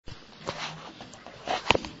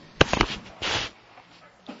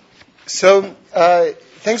So,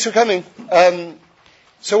 thanks for coming.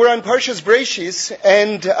 So we're on Parshas Bereishis,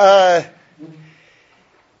 and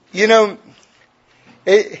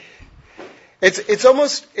it's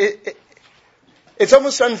almost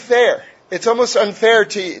unfair. It's almost unfair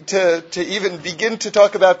to even begin to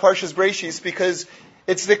talk about Parshas Bereishis because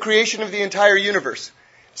it's the creation of the entire universe.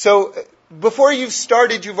 So before you've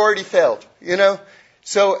started, you've already failed.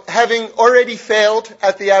 So having already failed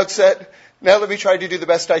at the outset, now let me try to do the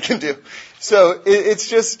best I can do. So it's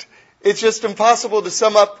just impossible to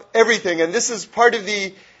sum up everything. And this is part of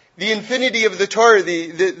the infinity of the Torah.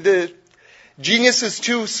 The genius is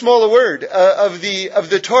too small a word of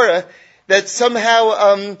the Torah, that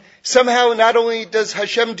somehow not only does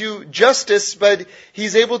Hashem do justice, but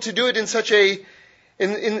He's able to do it in such a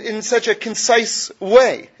concise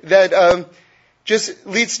way that just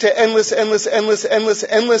leads to endless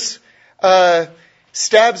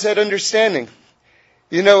stabs at understanding.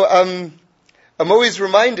 I'm always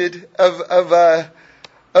reminded of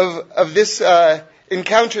this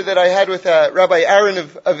encounter that I had with Rabbi Aaron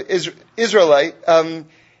of Israelite.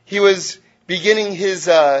 He was beginning his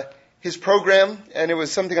program, and it was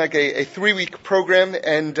something like a 3-week program,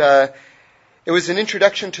 and it was an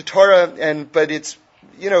introduction to Torah, but it's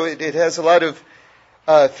it has a lot of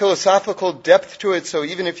philosophical depth to it. So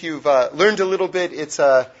even if you've learned a little bit, it's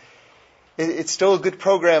still a good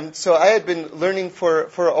program. So I had been learning for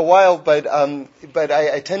a while, but I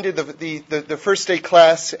attended the first day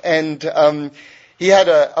class, and he had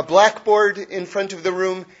a blackboard in front of the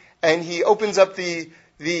room, and he opens up the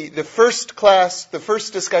first class, the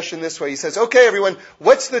first discussion this way. He says, "Okay, everyone,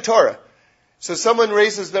 what's the Torah?" So someone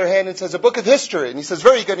raises their hand and says, "A book of history." And he says,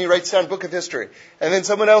 "Very good." And he writes down book of history. And then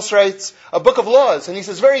someone else writes, "A book of laws." And he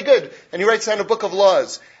says, "Very good." And he writes down a book of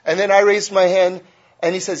laws. And then I raised my hand,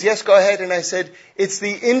 and he says, "Yes, go ahead." And I said, "It's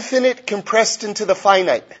the infinite compressed into the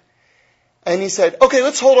finite." And he said, "Okay,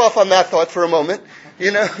 let's hold off on that thought for a moment."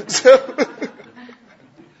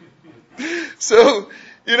 So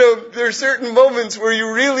there are certain moments where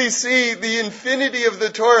you really see the infinity of the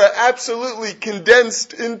Torah absolutely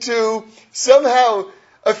condensed into somehow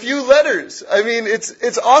a few letters. I mean,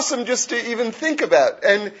 it's awesome just to even think about.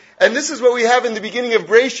 And this is what we have in the beginning of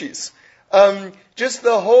Bereishis. Just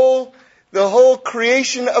the whole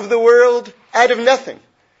creation of the world out of nothing.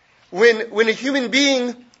 When a human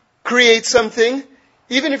being creates something,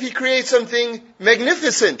 even if he creates something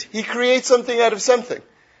magnificent, he creates something out of something.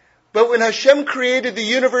 But when Hashem created the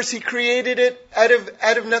universe, He created it out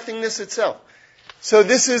of nothingness itself. So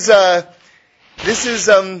this is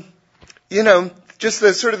just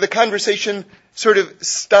the sort of the conversation sort of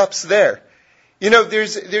stops there.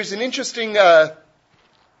 There's an interesting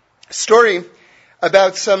story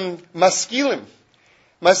about some maskilim.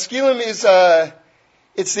 Maskilim is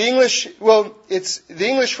it's the English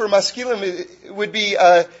for maskilim would be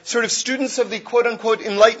sort of students of the quote unquote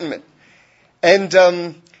Enlightenment. And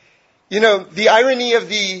the irony of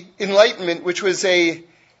the Enlightenment, which was a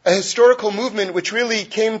historical movement which really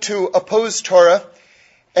came to oppose Torah,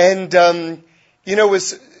 and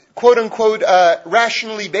was quote unquote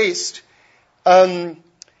rationally based,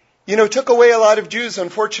 took away a lot of Jews,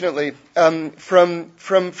 unfortunately,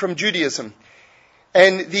 from Judaism.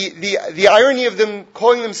 And the irony of them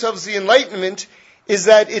calling themselves the Enlightenment is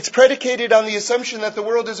that it's predicated on the assumption that the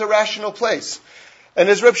world is a rational place. And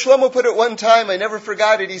as Reb Shlomo put it one time, I never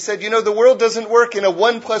forgot it, he said, the world doesn't work in a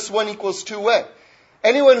 1 + 1 = 2 way.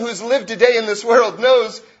 Anyone who's lived a day in this world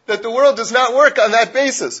knows that the world does not work on that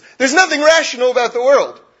basis. There's nothing rational about the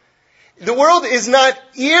world. The world is not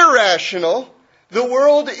irrational. The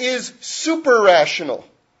world is super rational.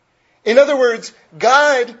 In other words,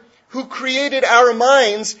 God, who created our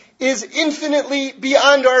minds, is infinitely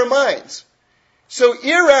beyond our minds. So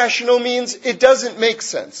irrational means it doesn't make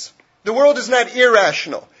sense. The world is not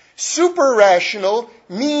irrational. Super rational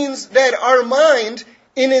means that our mind,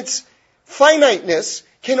 in its finiteness,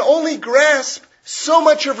 can only grasp so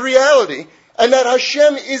much of reality, and that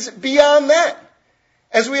Hashem is beyond that.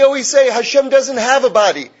 As we always say, Hashem doesn't have a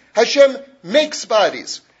body. Hashem makes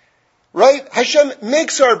bodies. Right? Hashem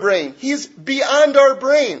makes our brain. He's beyond our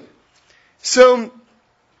brain. So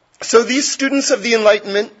these students of the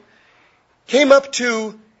Enlightenment came up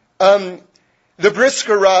to the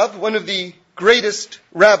Brisker Rav, one of the greatest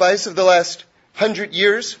rabbis of the last 100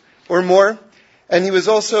 years or more, and he was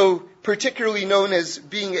also particularly known as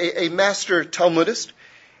being a master Talmudist.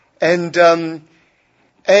 And the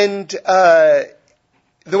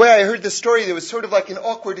way I heard the story, there was sort of like an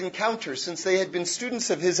awkward encounter, since they had been students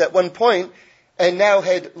of his at one point and now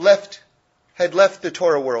had left the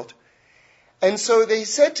Torah world. And so they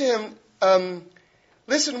said to him,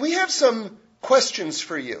 listen, we have some questions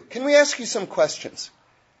for you. Can we ask you some questions?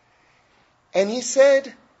 And he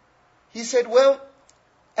said, well,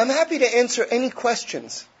 I'm happy to answer any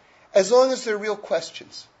questions as long as they're real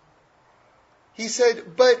questions. He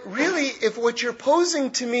said, but really, if what you're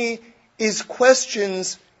posing to me is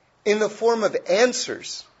questions in the form of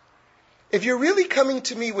answers, if you're really coming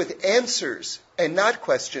to me with answers and not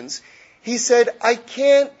questions, he said, I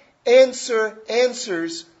can't answer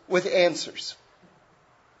answers with answers.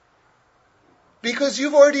 Because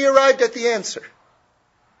you've already arrived at the answer.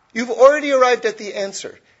 You've already arrived at the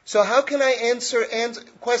answer. So how can I answer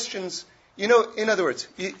questions? In other words,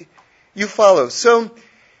 you follow. So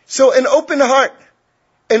an open heart.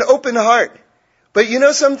 But you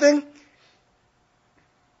know something?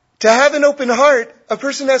 To have an open heart, a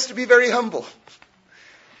person has to be very humble.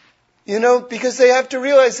 Because they have to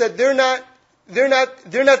realize that they're not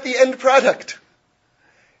the end product.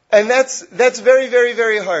 And that's very, very,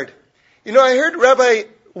 very hard. I heard Rabbi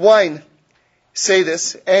Wein say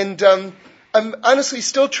this, and I'm honestly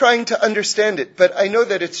still trying to understand it, but I know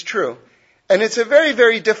that it's true. And it's a very,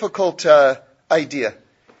 very difficult idea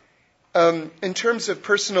in terms of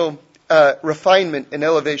personal refinement and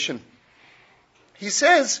elevation. He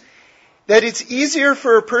says that it's easier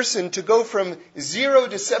for a person to go from 0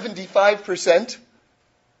 to 75%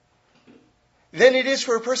 than it is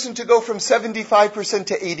for a person to go from 75%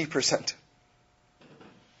 to 80%.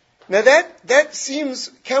 Now that seems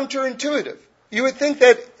counterintuitive. You would think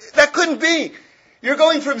that couldn't be. You're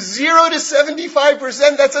going from 0 to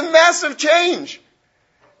 75%. That's a massive change.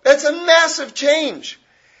 That's a massive change.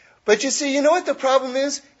 But you see, you know what the problem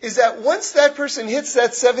is? Is that once that person hits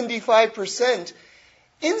that 75%,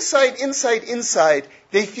 inside,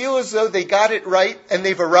 they feel as though they got it right and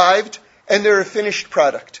they've arrived and they're a finished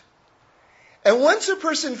product. And once a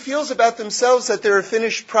person feels about themselves that they're a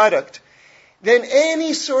finished product, then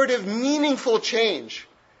any sort of meaningful change,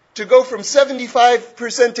 to go from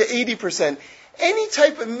 75% to 80%, any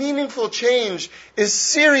type of meaningful change is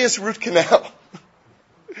serious root canal.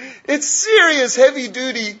 It's serious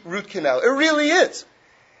heavy-duty root canal. It really is.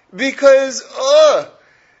 Because,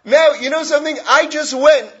 now, you know something? I just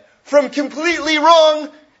went from completely wrong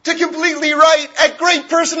to completely right at great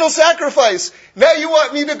personal sacrifice. Now you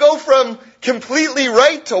want me to go from completely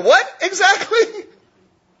right to what exactly?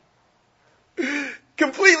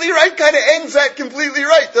 Completely right kind of ends at completely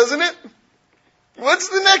right, doesn't it? What's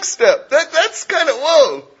the next step? That's kind of,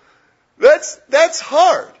 whoa. That's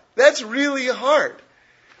hard. That's really hard.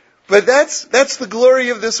 But that's the glory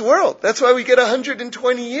of this world. That's why we get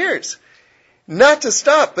 120 years. Not to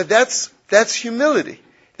stop, but that's humility.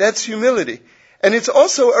 That's humility. And it's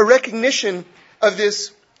also a recognition of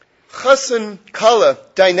this chassan kala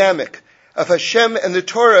dynamic of Hashem and the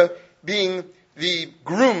Torah being the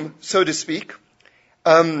groom, so to speak,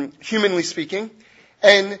 humanly speaking,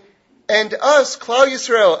 and us, Klal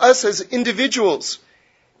Yisrael, us as individuals,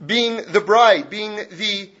 being the bride, being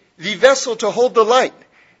the vessel to hold the light.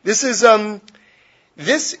 This is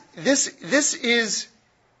this is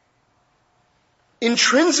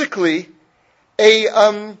intrinsically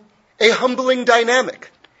a humbling dynamic,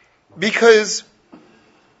 because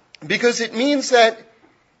it means that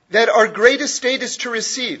our greatest state is to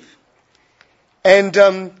receive. And,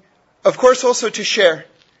 of course, also to share.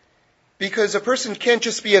 Because a person can't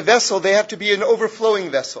just be a vessel, they have to be an overflowing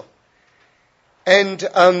vessel. And,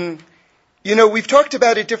 we've talked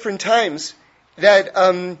about at different times that,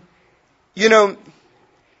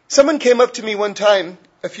 someone came up to me one time,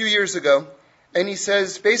 a few years ago, and he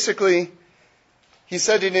says, basically, he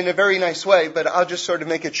said it in a very nice way, but I'll just sort of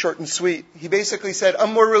make it short and sweet. He basically said,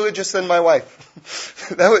 I'm more religious than my wife.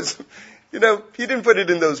 That was, he didn't put it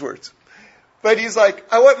in those words. But he's like,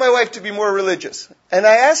 I want my wife to be more religious. And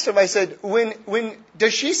I asked him, I said, when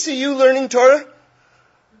does she see you learning Torah?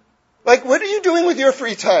 Like, what are you doing with your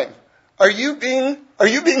free time? Are you being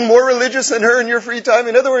more religious than her in your free time?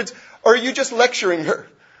 In other words, or are you just lecturing her?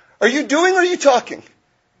 Are you doing or are you talking?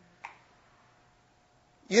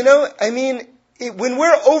 When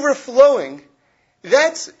we're overflowing,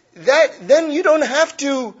 then you don't have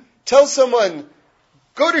to tell someone,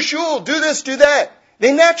 go to shul, do this, do that.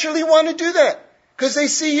 They naturally want to do that because they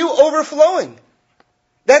see you overflowing.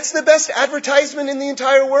 That's the best advertisement in the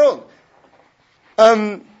entire world.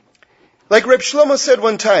 Like Reb Shlomo said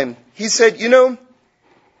one time, he said,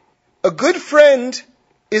 a good friend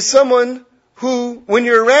is someone who, when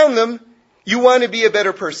you're around them, you want to be a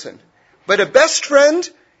better person. But a best friend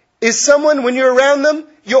is someone, when you're around them,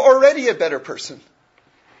 you're already a better person.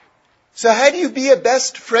 So how do you be a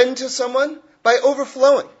best friend to someone? By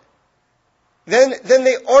overflowing. Then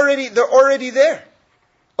they're already there.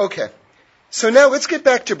 Okay. So now let's get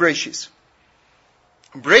back to Breshis.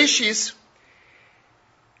 Breshis,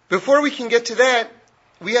 before we can get to that,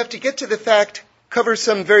 we have to get to the fact, cover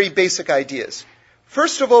some very basic ideas.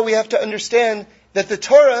 First of all, we have to understand that the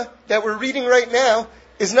Torah that we're reading right now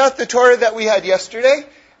is not the Torah that we had yesterday,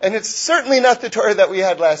 and it's certainly not the Torah that we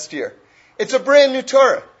had last year. It's a brand new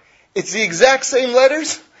Torah. It's the exact same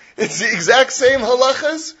letters. It's the exact same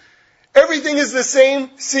halachas. Everything is the same,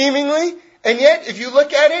 seemingly, and yet, if you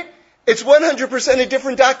look at it, it's 100% a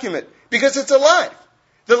different document, because it's alive.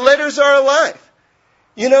 The letters are alive.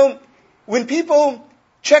 You know, when people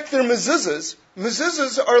check their mezuzahs,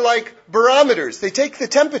 mezuzahs are like barometers. They take the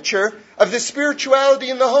temperature of the spirituality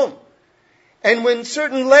in the home. And when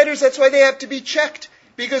certain letters, that's why they have to be checked,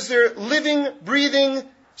 because they're living, breathing,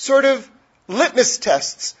 sort of litmus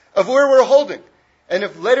tests of where we're holding. And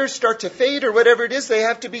if letters start to fade or whatever it is, they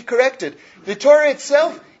have to be corrected. The Torah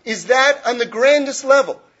itself is that on the grandest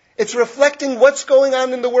level. It's reflecting what's going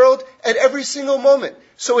on in the world at every single moment.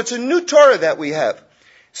 So it's a new Torah that we have.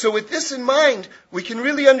 So with this in mind, we can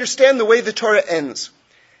really understand the way the Torah ends.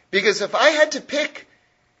 Because if I had to pick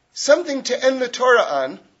something to end the Torah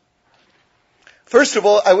on, first of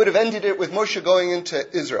all, I would have ended it with Moshe going into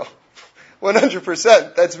Israel.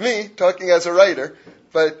 100%. That's me talking as a writer.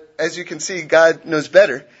 But as you can see, God knows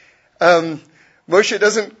better. Moshe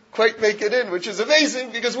doesn't quite make it in, which is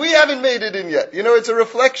amazing because we haven't made it in yet. You know, it's a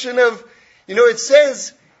reflection of, it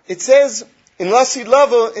says in Lasid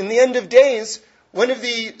Lavo, in the end of days, one of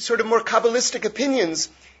the sort of more Kabbalistic opinions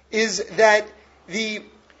is that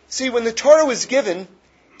when the Torah was given,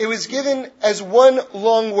 it was given as one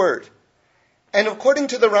long word. And according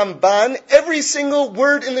to the Ramban, every single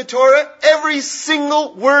word in the Torah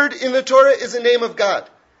is a name of God.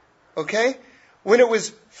 Okay? When it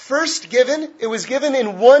was first given, it was given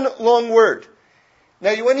in one long word.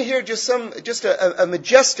 Now you want to hear just a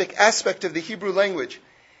majestic aspect of the Hebrew language.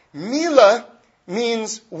 Mila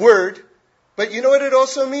means word, but you know what it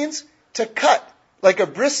also means? To cut. Like a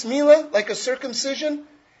bris milah, like a circumcision.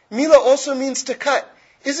 Mila also means to cut.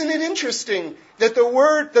 Isn't it interesting that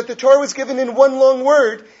the Torah was given in one long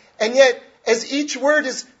word, and yet as each word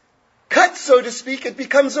is cut, so to speak, it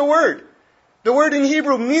becomes a word. The word in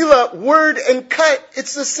Hebrew, mila, word, and cut,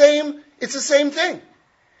 it's the same thing.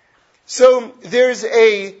 So there's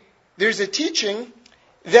a teaching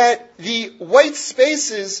that the white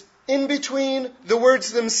spaces in between the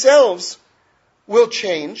words themselves will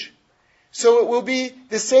change. So it will be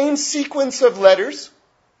the same sequence of letters,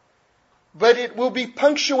 but it will be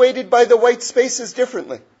punctuated by the white spaces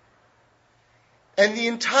differently. And the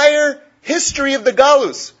entire history of the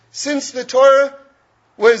Galus, since the Torah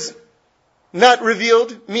was not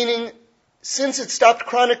revealed, meaning since it stopped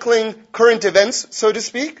chronicling current events, so to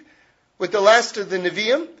speak, with the last of the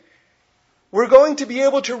Nevi'im, we're going to be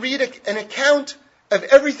able to read an account of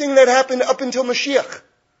everything that happened up until Mashiach.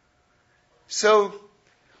 So,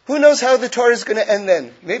 who knows how the Torah is going to end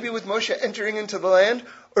then? Maybe with Moshe entering into the land,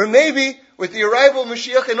 or maybe with the arrival of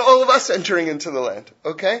Mashiach and all of us entering into the land.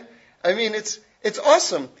 Okay? I mean, it's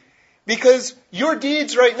awesome. Because your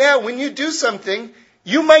deeds right now, when you do something,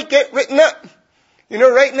 you might get written up.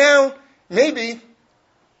 Right now, maybe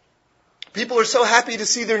people are so happy to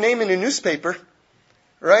see their name in a newspaper,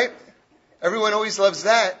 right? Everyone always loves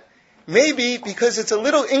that. Maybe because it's a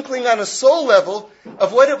little inkling on a soul level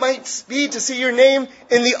of what it might be to see your name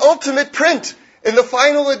in the ultimate print, in the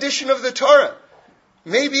final edition of the Torah.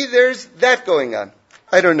 Maybe there's that going on.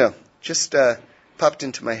 I don't know. Just popped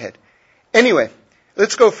into my head. Anyway,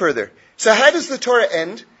 let's go further. So how does the Torah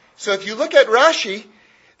end? So if you look at Rashi,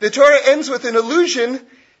 the Torah ends with an allusion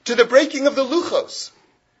to the breaking of the Luchos,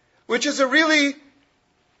 which is a really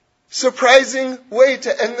surprising way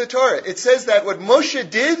to end the Torah. It says that what Moshe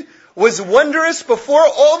did was wondrous before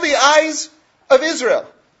all the eyes of Israel.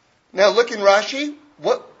 Now look in Rashi.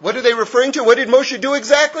 What are they referring to? What did Moshe do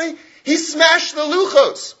exactly? He smashed the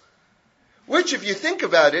Luchos. Which, if you think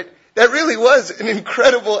about it, that really was an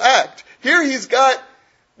incredible act. Here he's got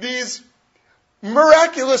these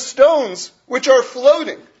miraculous stones which are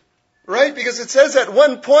floating. Right? Because it says at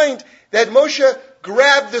one point that Moshe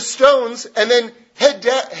grabbed the stones and then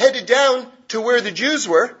headed down to where the Jews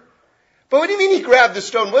were. But what do you mean he grabbed the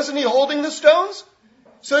stone? Wasn't he holding the stones?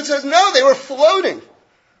 So it says, no, they were floating.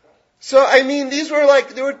 So,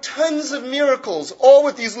 there were tons of miracles, all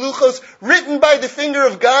with these luchos written by the finger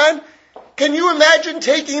of God. Can you imagine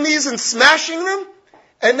taking these and smashing them?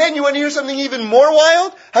 And then you want to hear something even more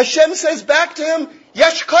wild? Hashem says back to him,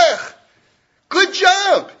 Yesh koach. Good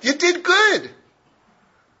job. You did good.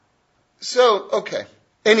 So, okay.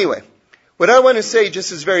 Anyway, what I want to say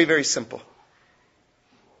just is very, very simple.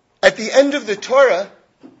 At the end of the Torah,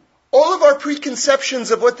 all of our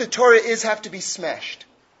preconceptions of what the Torah is have to be smashed.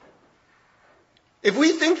 If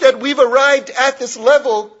we think that we've arrived at this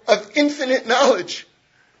level of infinite knowledge,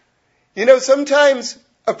 sometimes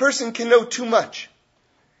a person can know too much.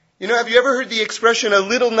 Have you ever heard the expression, a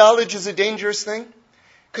little knowledge is a dangerous thing?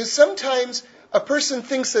 Because sometimes a person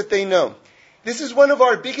thinks that they know. This is one of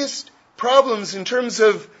our biggest problems in terms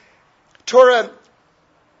of Torah,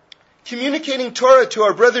 communicating Torah to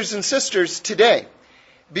our brothers and sisters today.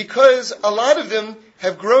 Because a lot of them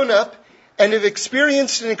have grown up and have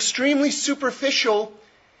experienced an extremely superficial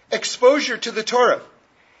exposure to the Torah.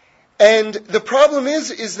 And the problem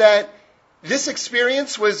is that this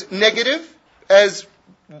experience was negative, as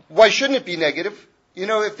why shouldn't it be negative?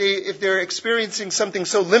 If they're experiencing something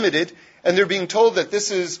so limited and they're being told that this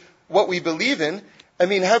is what we believe in,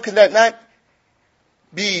 how can that not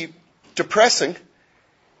be depressing?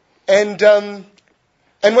 And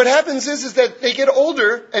what happens is that they get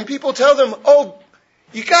older and people tell them, oh,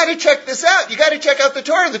 you got to check this out. You got to check out the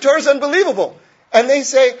Torah. The Torah is unbelievable. And they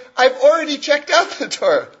say, I've already checked out the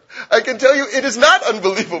Torah. I can tell you it is not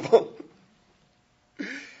unbelievable.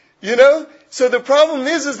 So the problem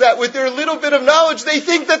is that with their little bit of knowledge, they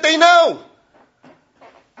think that they know.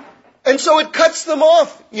 And so it cuts them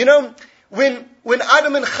off. When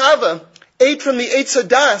Adam and Chava ate from the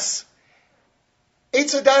Eitz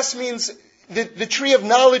Hadas means the tree of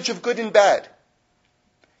knowledge of good and bad.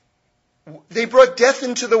 They brought death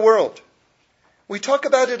into the world. We talk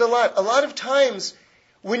about it a lot. A lot of times,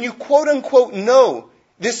 when you quote unquote know,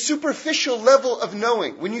 this superficial level of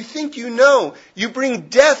knowing, when you think you know, you bring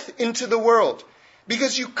death into the world.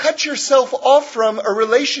 Because you cut yourself off from a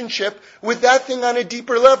relationship with that thing on a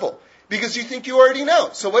deeper level. Because you think you already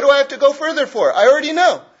know. So what do I have to go further for? I already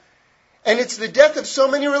know. And it's the death of so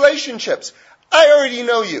many relationships. I already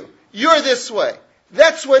know you. You're this way.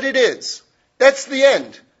 That's what it is. That's the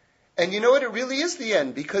end. And you know what? It really is the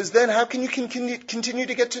end. Because then how can you continue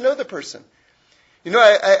to get to know the person?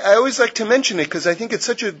 I always like to mention it because I think it's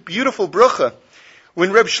such a beautiful bracha.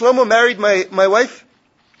 When Reb Shlomo married my wife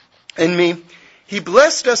and me, he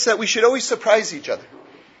blessed us that we should always surprise each other.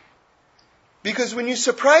 Because when you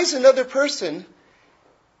surprise another person,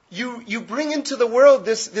 you bring into the world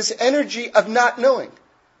this energy of not knowing.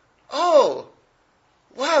 Oh,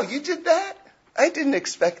 wow, you did that? I didn't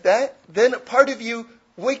expect that. Then a part of you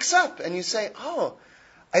wakes up and you say, oh,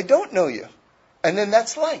 I don't know you. And then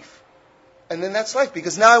that's life. And then that's life,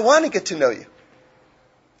 because now I want to get to know you.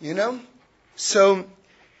 So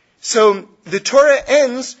the Torah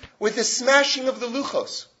ends with the smashing of the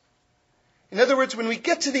luchos. In other words, when we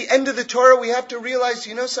get to the end of the Torah, we have to realize,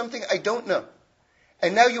 something I don't know.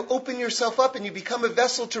 And now you open yourself up and you become a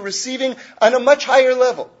vessel to receiving on a much higher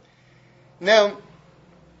level. Now,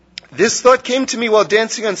 this thought came to me while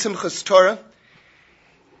dancing on Simchas Torah.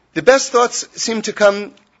 The best thoughts seem to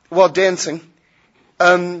come while dancing.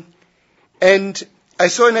 And I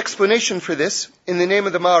saw an explanation for this in the name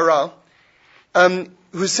of the Maharal,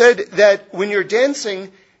 who said that when you're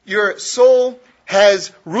dancing, your soul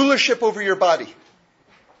has rulership over your body.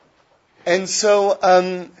 And so,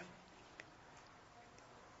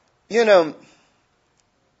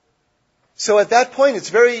 so at that point,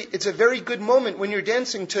 it's a very good moment when you're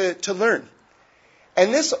dancing to learn.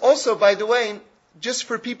 And this also, by the way, just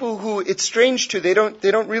for people who it's strange to, they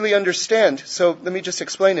don't really understand. So let me just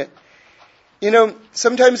explain it.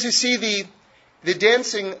 Sometimes you see the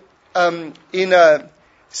dancing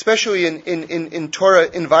especially in Torah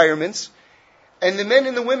environments, and the men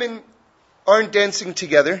and the women aren't dancing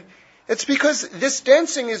together. It's because this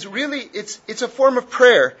dancing is really it's a form of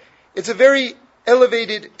prayer. It's a very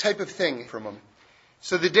elevated type of thing for a moment.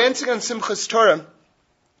 So the dancing on Simchas Torah.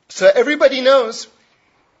 So everybody knows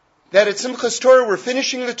that at Simchas Torah we're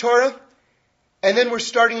finishing the Torah, and then we're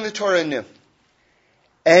starting the Torah anew.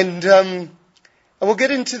 And we'll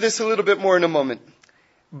get into this a little bit more in a moment.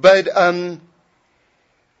 But, I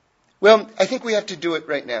think we have to do it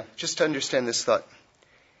right now, just to understand this thought.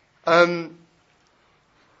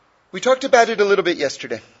 We talked about it a little bit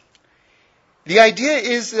yesterday. The idea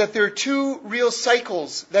is that there are two real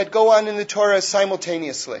cycles that go on in the Torah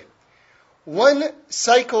simultaneously. One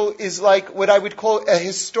cycle is like what I would call a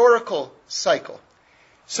historical cycle.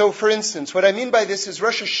 So, for instance, what I mean by this is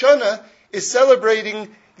Rosh Hashanah is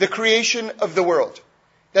celebrating the creation of the world.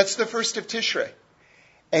 That's the first of Tishrei.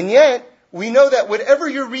 And yet, we know that whatever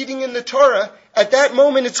you're reading in the Torah, at that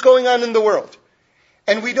moment it's going on in the world.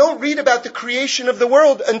 And we don't read about the creation of the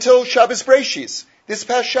world until Shabbos Breishis, this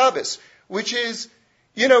past Shabbos, which is,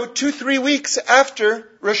 2-3 weeks after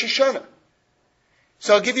Rosh Hashanah.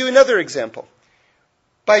 So I'll give you another example.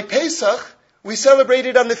 By Pesach, we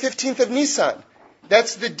celebrated on the 15th of Nisan.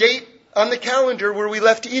 That's the date on the calendar where we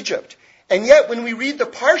left Egypt. And yet, when we read the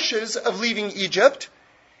parshas of leaving Egypt,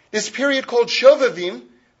 this period called Shovavim,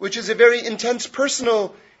 which is a very intense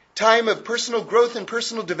personal time of personal growth and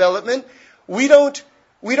personal development, we don't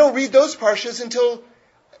read those parshas until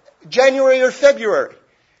January or February.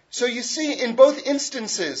 So you see, in both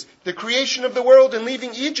instances, the creation of the world and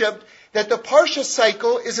leaving Egypt, that the parsha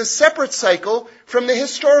cycle is a separate cycle from the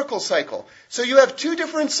historical cycle. So you have two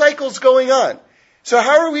different cycles going on. So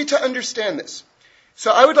how are we to understand this?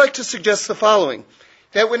 So I would like to suggest the following,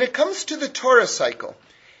 that when it comes to the Torah cycle,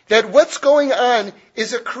 that what's going on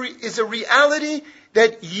is a reality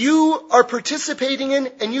that you are participating in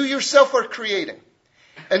and you yourself are creating.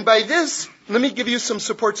 And by this, let me give you some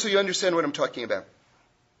support so you understand what I'm talking about.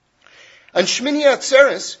 On Shmini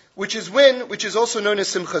Atzeres, which is also known as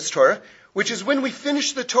Simchas Torah, which is when we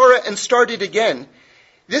finish the Torah and start it again,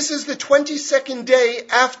 this is the 22nd day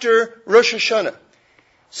after Rosh Hashanah.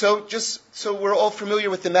 So just so we're all familiar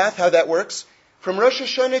with the math, how that works, from Rosh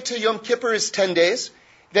Hashanah to Yom Kippur is 10 days.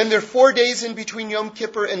 Then there are 4 days in between Yom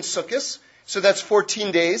Kippur and Sukkot, so that's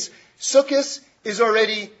 14 days. Sukkot is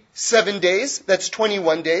already 7 days, that's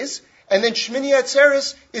 21 days. And then Shmini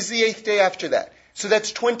Atzeres is the 8th day after that. So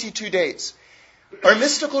that's 22 days. Our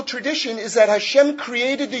mystical tradition is that Hashem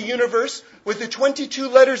created the universe with the 22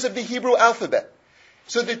 letters of the Hebrew alphabet.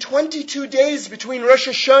 So the 22 days between Rosh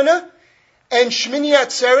Hashanah and Shmini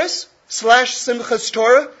Atzeres / Simchas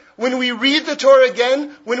Torah, when we read the Torah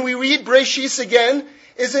again, when we read Breshis again,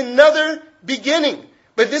 is another beginning.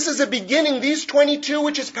 But this is a beginning, these 22,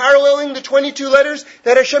 which is paralleling the 22 letters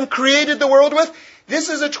that Hashem created the world with, this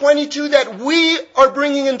is a 22 that we are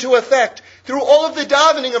bringing into effect through all of the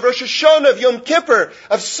davening of Rosh Hashanah, of Yom Kippur,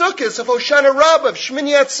 of Sukkot, of Hoshana Rabbah, of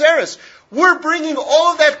Shmini Atzeres. We're bringing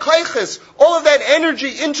all of that kaiches, all of that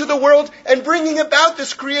energy into the world and bringing about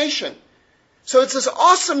this creation. So it's this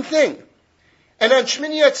awesome thing. And on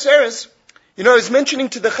Shmini Atzeres, I was mentioning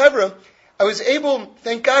to the Chevra, I was able,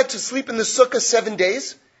 thank God, to sleep in the sukkah 7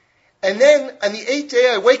 days. And then on the 8th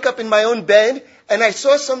day, I wake up in my own bed and I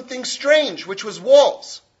saw something strange, which was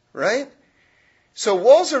walls, right? So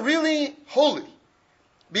walls are really holy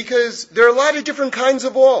because there are a lot of different kinds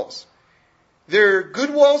of walls. There are good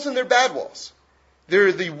walls and there are bad walls. There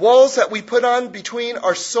are the walls that we put on between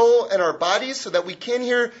our soul and our bodies so that we can't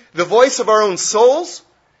hear the voice of our own souls.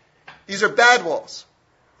 These are bad walls,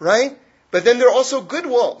 right? But then there are also good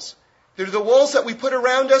walls. They're the walls that we put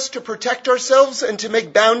around us to protect ourselves and to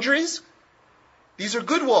make boundaries. These are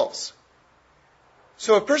good walls.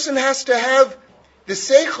 So a person has to have the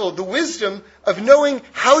seichel, the wisdom of knowing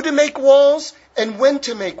how to make walls and when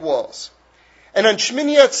to make walls. And on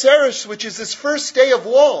Shmini Atzeres, which is this first day of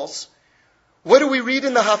walls, what do we read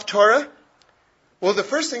in the Haftarah? Well, the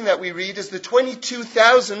first thing that we read is the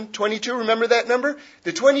 22,000, 22, remember that number?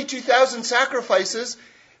 The 22,000 sacrifices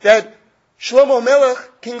that Shlomo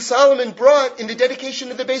Melech, King Solomon, brought in the dedication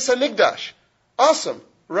of the Beis HaMikdash. Awesome,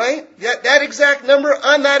 right? That exact number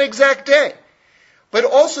on that exact day. But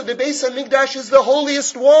also the Beis HaMikdash is the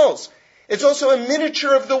holiest walls. It's also a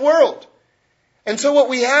miniature of the world. And so what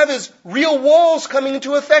we have is real walls coming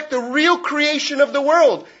into effect, the real creation of the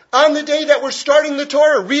world, on the day that we're starting the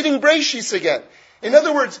Torah, reading Breshis again. In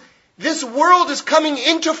other words, this world is coming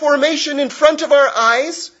into formation in front of our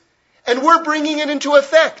eyes, and we're bringing it into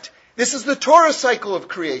effect. This is the Torah cycle of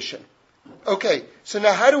creation. Okay, so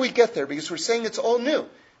now how do we get there? Because we're saying it's all new.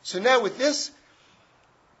 So now with this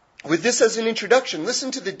as an introduction,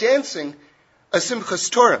 listen to the dancing of Simchas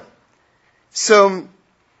Torah. So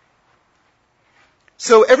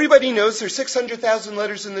everybody knows there's 600,000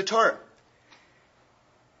 letters in the Torah.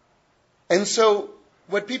 And so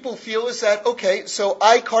what people feel is that, okay, so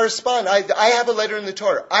I correspond. I have a letter in the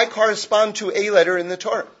Torah. I correspond to a letter in the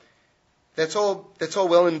Torah. That's all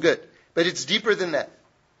well and good. But it's deeper than that.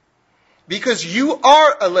 Because you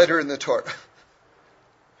are a letter in the Torah.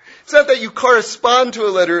 It's not that you correspond to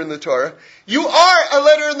a letter in the Torah. You are a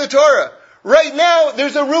letter in the Torah. Right now,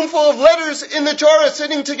 there's a room full of letters in the Torah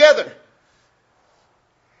sitting together.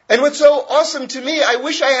 And what's so awesome to me, I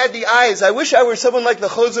wish I had the eyes. I wish I were someone like the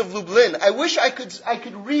Chos of Lublin. I wish I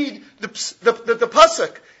could read the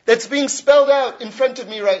pasuk that's being spelled out in front of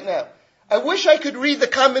me right now. I wish I could read the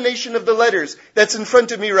combination of the letters that's in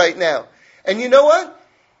front of me right now. And you know what?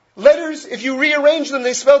 Letters, if you rearrange them,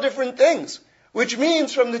 they spell different things. Which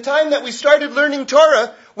means from the time that we started learning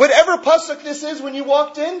Torah, whatever pasuk this is when you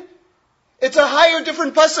walked in, it's a higher,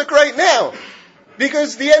 different pasuk right now.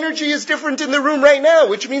 Because the energy is different in the room right now,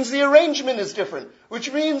 which means the arrangement is different. Which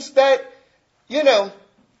means that,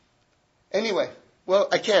 anyway, well,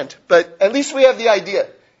 I can't, but at least we have the idea.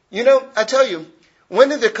 I tell you,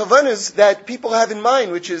 one of the kavanas that people have in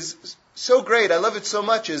mind, which is so great, I love it so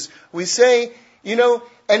much, is we say,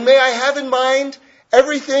 and may I have in mind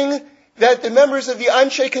everything that the members of the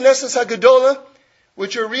Anshe Knesset HaGadola,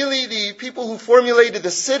 which are really the people who formulated the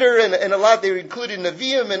Siddur, and a lot, they included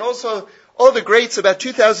Nevi'im, and also all the greats about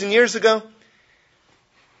 2,000 years ago.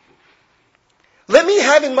 Let me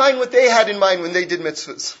have in mind what they had in mind when they did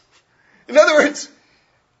mitzvahs. In other words,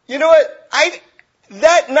 you know what?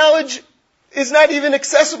 That knowledge is not even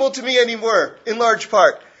accessible to me anymore, in large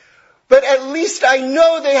part. But at least I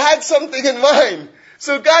know they had something in mind.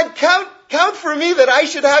 So God, count for me that I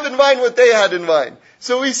should have in mind what they had in mind.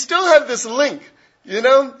 So we still have this link.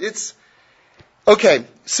 It's okay.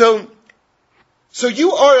 So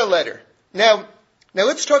you are a letter. Now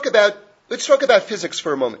let's talk about physics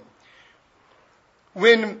for a moment.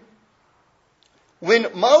 When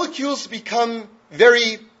molecules become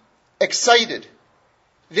very excited,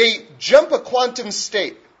 they jump a quantum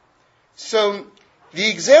state. So the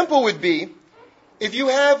example would be, if you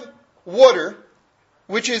have water,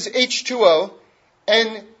 which is H2O,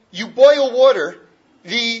 and you boil water,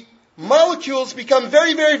 the molecules become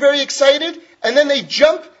very, very, very excited, and then they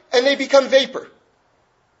jump and they become vapor.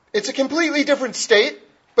 It's a completely different state,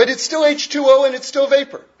 but it's still H2O and it's still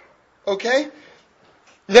vapor. Okay?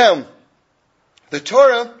 Now, the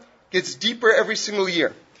Torah gets deeper every single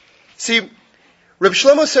year. See, Reb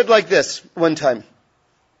Shlomo said like this one time.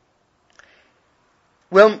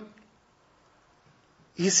 Well,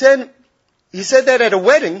 he said that at a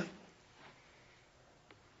wedding,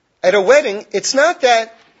 it's not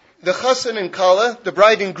that the chassan and kala, the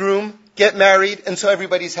bride and groom, get married and so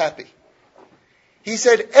everybody's happy. He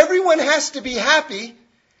said everyone has to be happy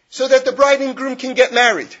so that the bride and groom can get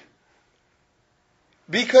married.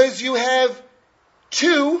 Because you have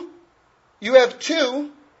two,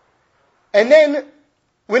 and then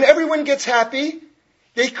when everyone gets happy,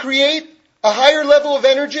 they create a higher level of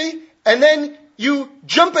energy, and then you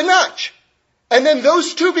jump a notch. And then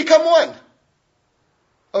those two become one.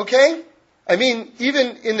 Okay? I mean,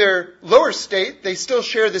 even in their lower state, they still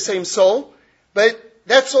share the same soul, but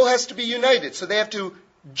that soul has to be united, so they have to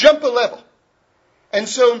jump a level. And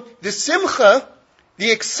so the simcha,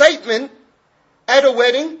 the excitement at a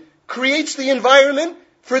wedding, creates the environment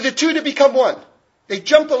for the two to become one. They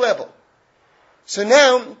jump a level. So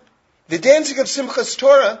now, the dancing of Simchas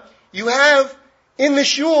Torah, you have in the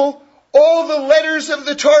shul, all the letters of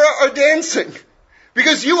the Torah are dancing.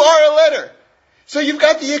 Because you are a letter. So you've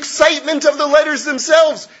got the excitement of the letters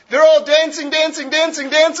themselves. They're all dancing, dancing, dancing,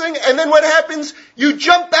 dancing, and then what happens? You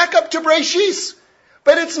jump back up to Breishis.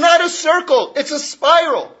 But it's not a circle, it's a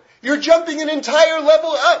spiral. You're jumping an entire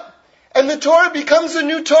level up. And the Torah becomes a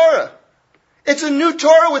new Torah. It's a new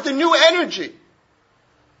Torah with a new energy.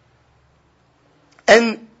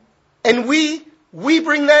 And we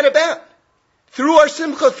bring that about. Through our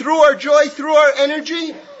simcha, through our joy, through our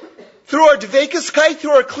energy, through our dveikuskait,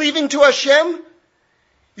 through our cleaving to Hashem,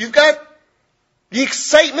 you've got the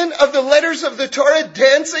excitement of the letters of the Torah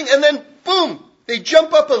dancing, and then boom, they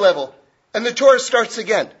jump up a level, and the Torah starts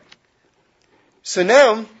again. So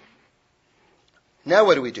now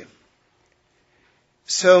what do we do?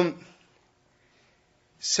 So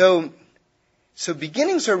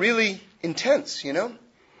beginnings are really intense,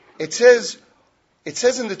 It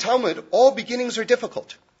says in the Talmud, all beginnings are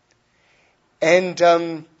difficult. And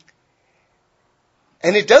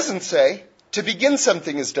it doesn't say to begin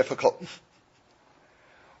something is difficult.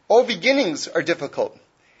 All beginnings are difficult.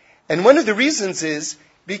 And one of the reasons is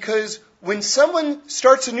because when someone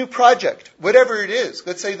starts a new project, whatever it is,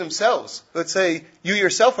 let's say themselves, let's say you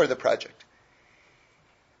yourself are the project,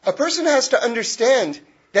 a person has to understand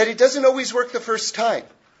that it doesn't always work the first time.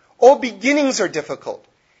 All beginnings are difficult.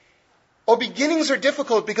 All beginnings are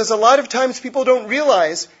difficult because a lot of times people don't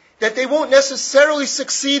realize that they won't necessarily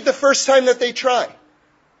succeed the first time that they try.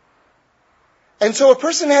 And so a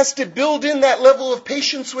person has to build in that level of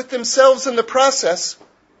patience with themselves in the process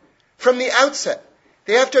from the outset.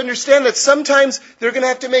 They have to understand that sometimes they're going to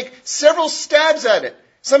have to make several stabs at it.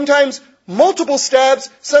 Sometimes multiple stabs,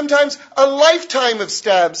 sometimes a lifetime of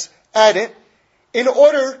stabs at it in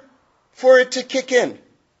order for it to kick in.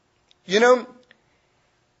 And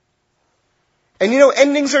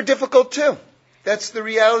endings are difficult too. That's the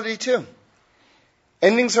reality too.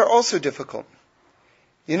 Endings are also difficult.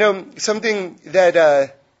 Something that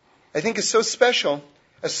I think is so special,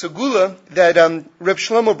 a segula that Reb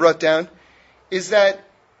Shlomo brought down, is that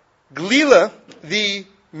Glila, the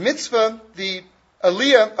mitzvah, the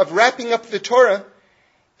aliyah of wrapping up the Torah,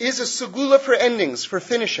 is a segula for endings, for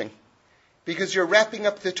finishing. Because you're wrapping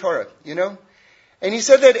up the Torah, And he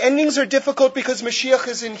said that endings are difficult because Mashiach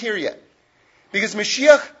isn't here yet. Because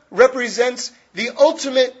Mashiach represents the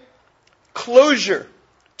ultimate closure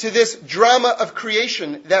to this drama of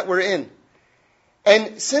creation that we're in.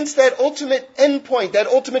 And since that ultimate endpoint, that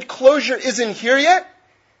ultimate closure isn't here yet,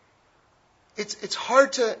 it's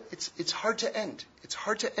hard to end. It's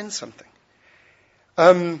hard to end something.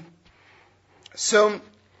 So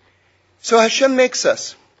Hashem makes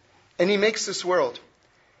us, and He makes this world,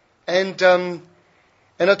 and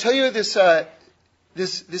I'll tell you this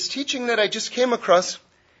teaching that I just came across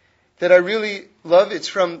that I really love. It's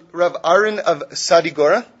from Rav Aaron of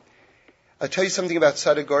Sadigora. I'll tell you something about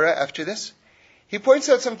Sadigora after this. He points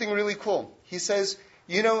out something really cool. He says,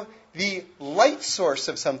 the light source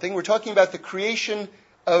of something, we're talking about the creation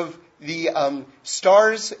of the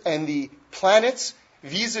stars and the planets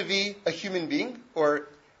vis-a-vis a human being, or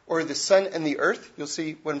the sun and the earth. You'll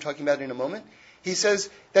see what I'm talking about in a moment. He says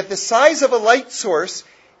that the size of a light source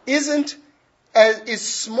is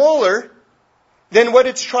smaller than what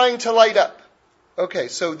it's trying to light up. Okay,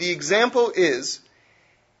 so the example is,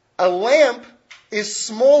 a lamp is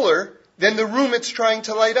smaller than the room it's trying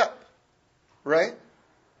to light up. Right?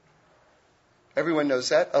 Everyone knows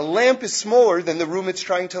that. A lamp is smaller than the room it's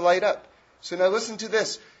trying to light up. So now listen to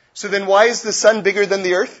this. So then why is the sun bigger than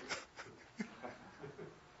the earth?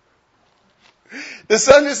 The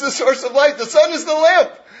sun is the source of light. The sun is the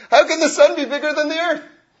lamp. How can the sun be bigger than the earth?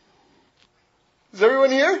 Is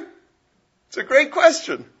everyone here? It's a great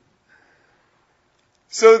question.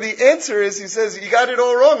 So the answer is, he says, you got it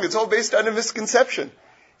all wrong. It's all based on a misconception.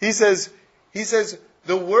 He says,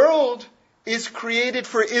 the world is created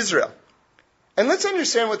for Israel. And let's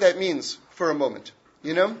understand what that means for a moment,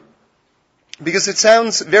 because it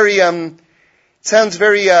sounds very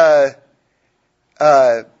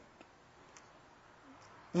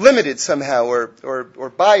limited somehow,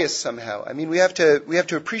 or biased somehow. I mean, we have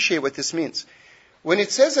to appreciate what this means. When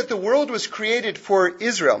it says that the world was created for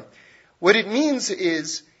Israel, what it means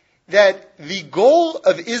is that the goal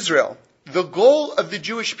of Israel, the goal of the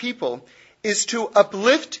Jewish people, is to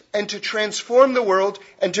uplift and to transform the world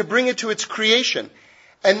and to bring it to its creation.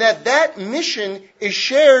 And that mission is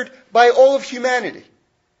shared by all of humanity.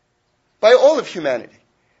 By all of humanity.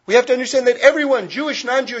 We have to understand that everyone, Jewish,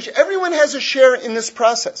 non-Jewish, everyone has a share in this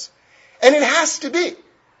process. And it has to be.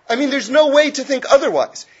 I mean, there's no way to think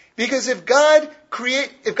otherwise. Because if God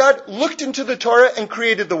looked into the Torah and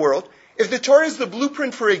created the world, if the Torah is the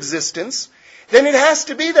blueprint for existence, then it has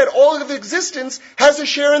to be that all of existence has a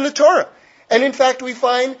share in the Torah. And in fact, we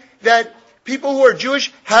find that people who are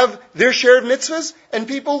Jewish have their share of mitzvahs, and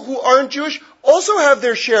people who aren't Jewish also have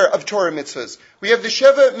their share of Torah mitzvahs. We have the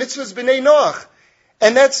Sheva mitzvahs b'nei Noach.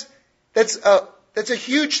 And that's a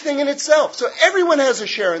huge thing in itself. So everyone has a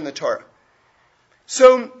share in the Torah.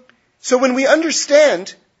 So when we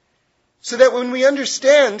understand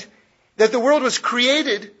that the world was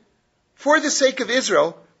created for the sake of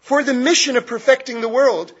Israel, for the mission of perfecting the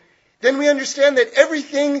world, then we understand that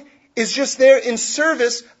everything is just there in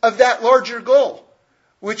service of that larger goal.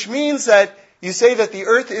 Which means that you say that the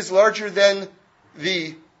earth is larger than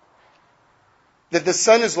that the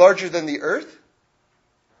sun is larger than the earth?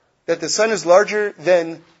 That the sun is larger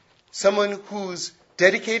than someone who's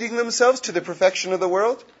dedicating themselves to the perfection of the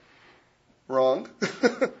world? Wrong.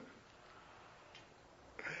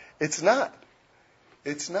 It's not.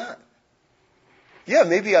 It's not. Yeah,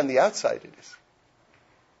 maybe on the outside it is.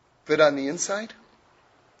 But on the inside?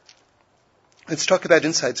 Let's talk about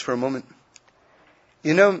insides for a moment.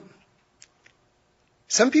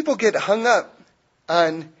 Some people get hung up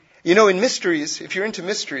on, in mysteries, if you're into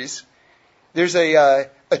mysteries, there's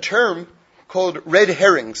a term called red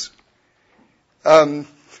herrings. Don't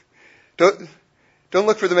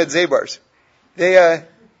look for them at Zabar's. They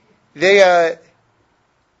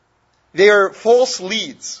are false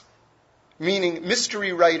leads, meaning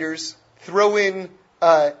mystery writers throw in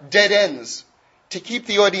dead ends to keep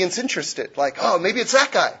the audience interested. Like, maybe it's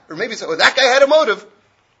that guy, or maybe that guy had a motive.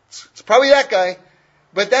 It's probably that guy.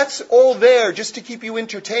 But that's all there just to keep you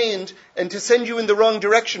entertained and to send you in the wrong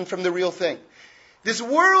direction from the real thing. This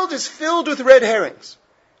world is filled with red herrings.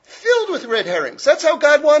 Filled with red herrings. That's how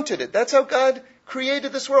God wanted it. That's how God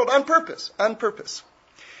created this world, on purpose. On purpose.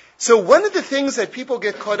 So one of the things that people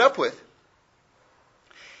get caught up with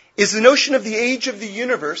is the notion of the age of the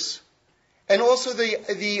universe, and also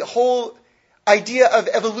the whole idea of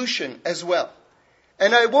evolution as well.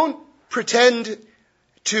 And I won't pretend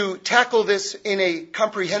to tackle this in a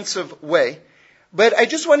comprehensive way, but I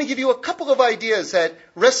just want to give you a couple of ideas that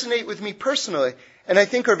resonate with me personally and I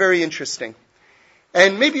think are very interesting.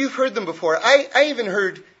 And maybe you've heard them before. I even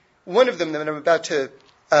heard one of them that I'm about to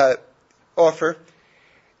offer,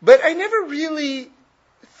 but I never really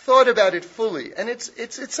thought about it fully. And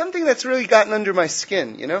it's something that's really gotten under my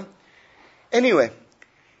skin, Anyway,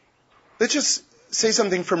 let's just say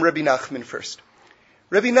something from Rabbi Nachman first.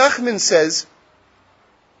 Rabbi Nachman says,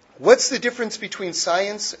 what's the difference between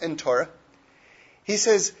science and Torah? He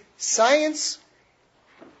says, science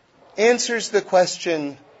answers the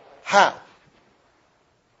question, how?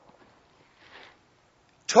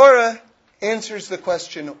 Torah answers the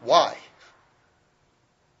question, why?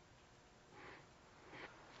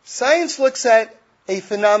 Science looks at a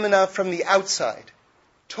phenomena from the outside.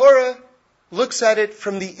 Torah looks at it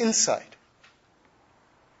from the inside.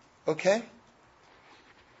 Okay?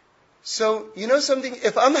 So, you know something?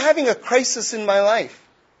 If I'm having a crisis in my life,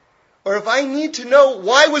 or if I need to know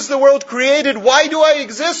why was the world created, why do I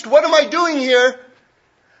exist, what am I doing here,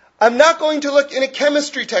 I'm not going to look in a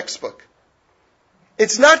chemistry textbook.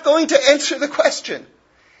 It's not going to answer the question.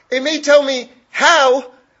 It may tell me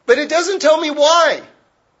how, but it doesn't tell me why.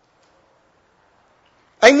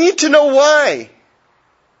 I need to know why.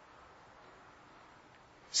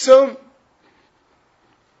 So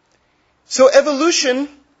evolution,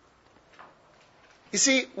 you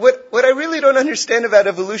see, what I really don't understand about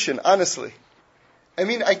evolution, honestly,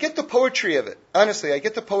 I get the poetry of it. Honestly, I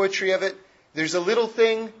get the poetry of it. There's a little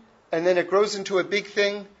thing, and then it grows into a big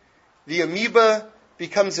thing. The amoeba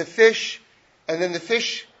becomes a fish, and then the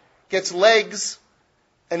fish gets legs,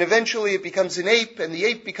 and eventually it becomes an ape, and the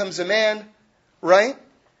ape becomes a man, right?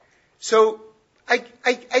 So I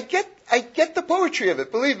get the poetry of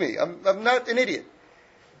it, believe me. I'm not an idiot.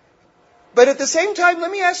 But at the same time, let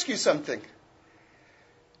me ask you something.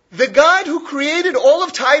 The God who created all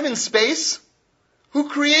of time and space, who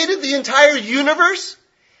created the entire universe,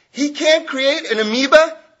 he can't create an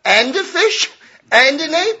amoeba and a fish and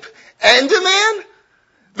an ape and a man?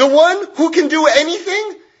 The one who can do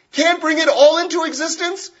anything can't bring it all into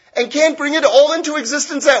existence and can't bring it all into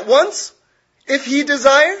existence at once if he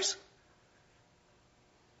desires?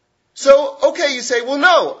 So, okay, you say, well,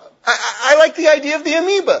 no, I like the idea of the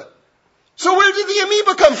amoeba. So where did the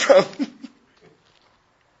amoeba come from?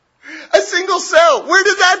 A single cell. Where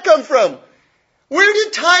did that come from? Where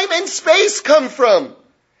did time and space come from?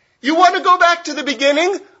 You want to go back to the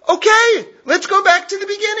beginning? Okay, let's go back to the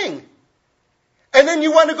beginning. And then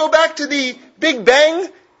you want to go back to the Big Bang?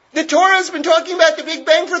 The Torah has been talking about the Big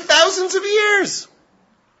Bang for thousands of years.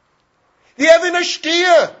 The Even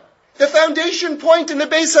Hashtia, the foundation point in the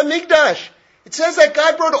Beis Hamikdash. It says that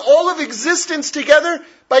God brought all of existence together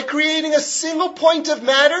by creating a single point of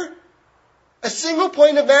matter. A single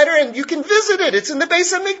point of matter, and you can visit it. It's in the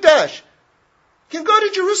Beis Hamikdash. You can go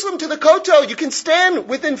to Jerusalem to the Kotel. You can stand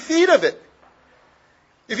within feet of it.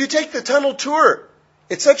 If you take the tunnel tour,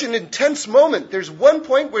 it's such an intense moment. There's one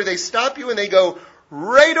point where they stop you and they go,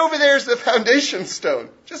 right over there is the foundation stone,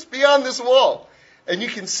 just beyond this wall. And you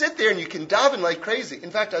can sit there and you can daven like crazy.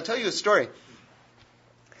 In fact, I'll tell you a story.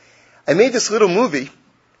 I made this little movie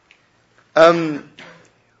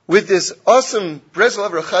with this awesome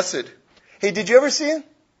Breslover Chassid. Hey, did you ever see it?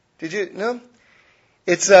 Did you? No?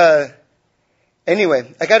 It's,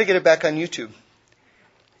 anyway, I gotta get it back on YouTube.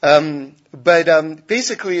 But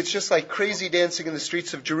basically it's just like crazy dancing in the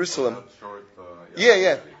streets of Jerusalem.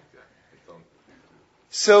 Yeah.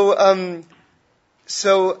 So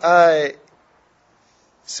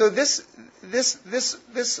this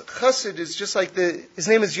chassid is just like his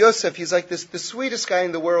name is Yosef. He's like the sweetest guy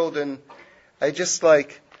in the world, and I just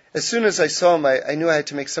as soon as I saw him, I knew I had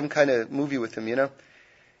to make some kind of movie with him,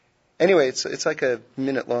 Anyway, it's like a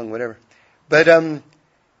minute long, whatever. But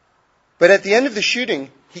at the end of the shooting,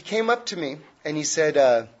 he came up to me and he said,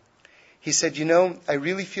 I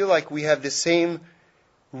really feel like we have the same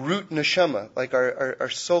root neshama, like our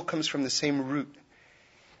soul comes from the same root.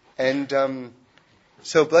 And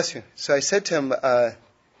so, bless you. So I said to him,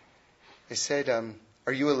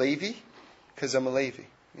 are you a Levi? Because I'm a Levi.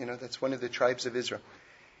 That's one of the tribes of Israel.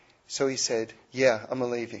 So he said, yeah, I'm a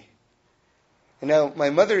Levi. And now, my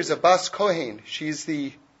mother is a Bas Kohen. She's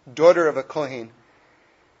the daughter of a Kohen.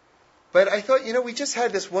 But I thought, we just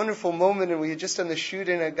had this wonderful moment, and we had just done the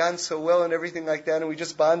shooting, and it had gone so well and everything like that, and we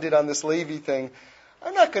just bonded on this Levi thing.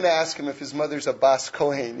 I'm not going to ask him if his mother's a Bas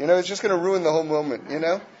Kohen. It's just going to ruin the whole moment,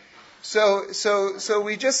 So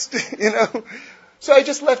we just, so I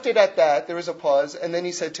just left it at that. There was a pause, and then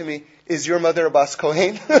he said to me, is your mother a Bas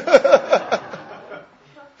Kohen?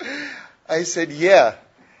 I said, yeah.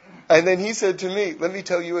 And then he said to me, let me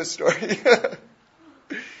tell you a story.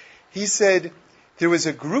 He said, there was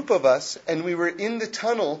a group of us, and we were in the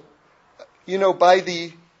tunnel, by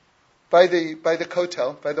the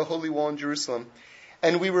Kotel, by the Holy Wall in Jerusalem.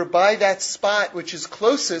 And we were by that spot which is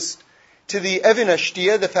closest to the Evin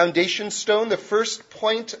Ashtia, the foundation stone, the first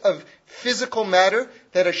point of physical matter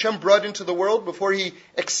that Hashem brought into the world before He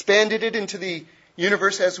expanded it into the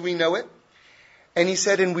universe as we know it. And he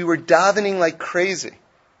said, and we were davening like crazy.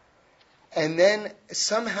 And then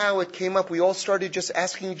somehow it came up, we all started just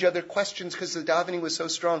asking each other questions because the davening was so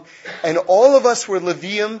strong. And all of us were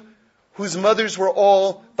Levium, whose mothers were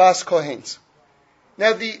all Bas Kohens.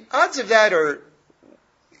 Now the odds of that are,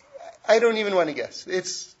 I don't even want to guess.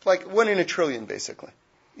 It's like 1 in a trillion, basically.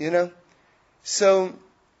 You know? So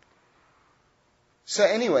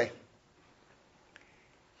anyway.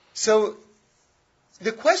 So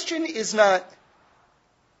the question is not,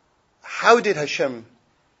 how did Hashem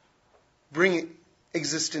bring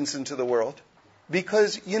existence into the world?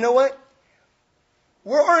 Because, you know what?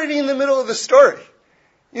 We're already in the middle of the story.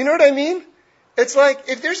 You know what I mean? It's like,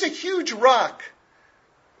 if there's a huge rock,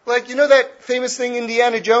 like, you know that famous thing,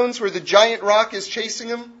 Indiana Jones, where the giant rock is chasing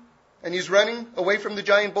him, and he's running away from the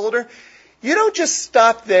giant boulder? You don't just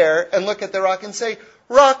stop there and look at the rock and say,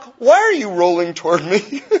 Rock, why are you rolling toward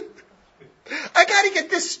me? I gotta get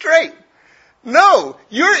this straight. No,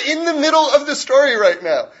 you're in the middle of the story right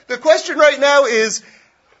now. The question right now is,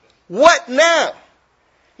 what now?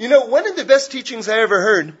 You know, one of the best teachings I ever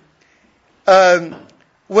heard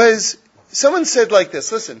was, someone said like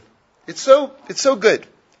this, listen, it's so good.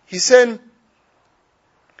 He said,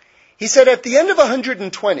 at the end of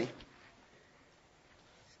 120,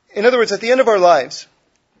 in other words, at the end of our lives,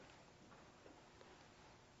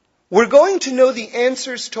 we're going to know the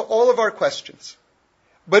answers to all of our questions,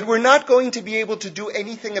 but we're not going to be able to do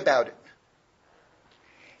anything about it.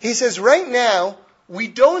 He says, right now, we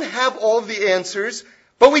don't have all of the answers,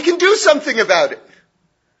 but we can do something about it.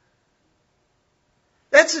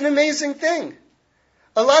 That's an amazing thing.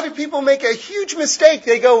 A lot of people make a huge mistake.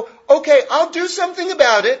 They go, okay, I'll do something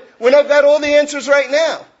about it when I've got all the answers right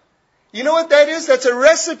now. You know what that is? That's a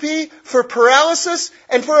recipe for paralysis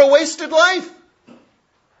and for a wasted life.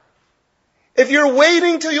 If you're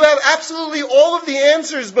waiting till you have absolutely all of the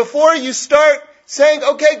answers before you start saying,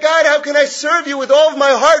 okay, God, how can I serve you with all of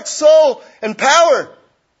my heart, soul, and power?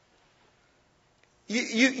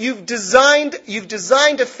 You've designed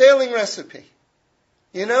a failing recipe.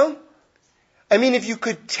 You know? I mean, if you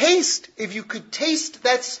could taste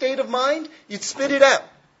that state of mind, you'd spit it out.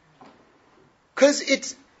 Because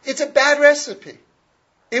it's a bad recipe.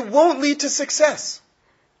 It won't lead to success.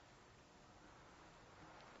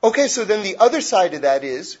 Okay, so then the other side of that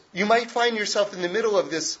is, you might find yourself in the middle of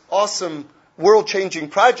this awesome world-changing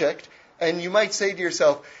project, and you might say to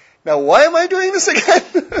yourself, now why am I doing this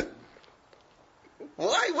again?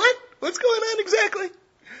 Why? What? What's going on exactly?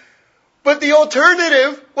 But the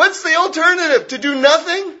alternative, what's the alternative? To do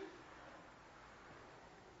nothing?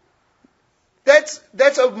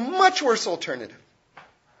 That's a much worse alternative.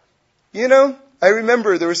 You know, I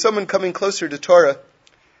remember there was someone coming closer to Torah,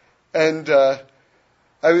 and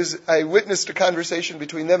I witnessed a conversation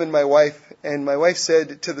between them and my wife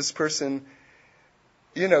said to this person,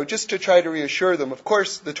 you know, just to try to reassure them, of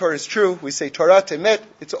course, the Torah is true. We say Torah temet,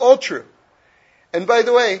 it's all true. And by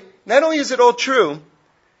the way, not only is it all true,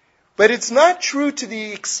 but it's not true to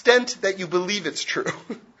the extent that you believe it's true.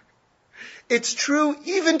 It's true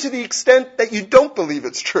even to the extent that you don't believe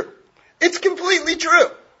it's true. It's completely true.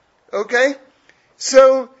 Okay?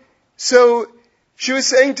 So she was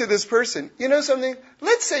saying to this person, you know something?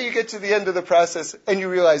 Let's say you get to the end of the process and you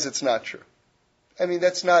realize it's not true. I mean,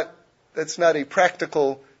 that's not a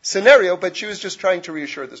practical scenario, but she was just trying to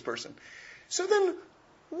reassure this person. So then,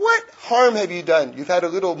 what harm have you done? You've had a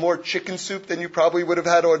little more chicken soup than you probably would have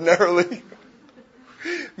had ordinarily.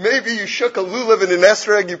 Maybe you shook a lulav in an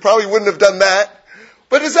esrog, you probably wouldn't have done that.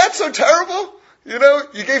 But is that so terrible? You know,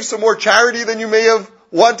 you gave some more charity than you may have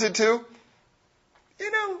wanted to.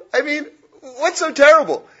 You know, I mean, what's so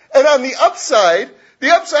terrible? And on the upside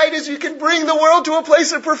is you can bring the world to a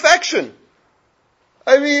place of perfection.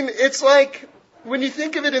 I mean, it's like, when you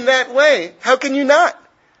think of it in that way, how can you not?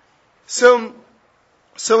 So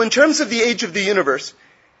in terms of the age of the universe,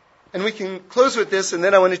 and we can close with this, and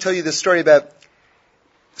then I want to tell you the story about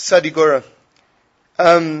Sadi Gora.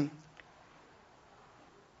 And,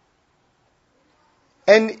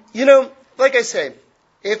 you know, like I say,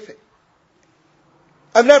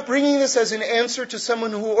 I'm not bringing this as an answer to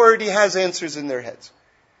someone who already has answers in their heads.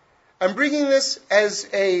 I'm bringing this as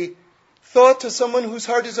a thought to someone whose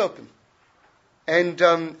heart is open. And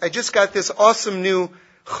I just got this awesome new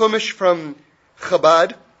Chumash from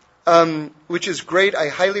Chabad, which is great. I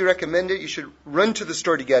highly recommend it. You should run to the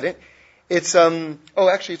store to get it. It's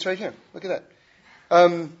actually it's right here. Look at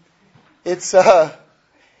that. It's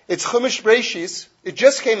Chumash Bereishis. It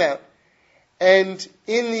just came out, and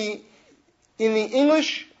in in the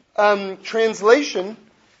English translation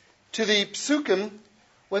to the Psukim,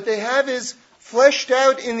 what they have is fleshed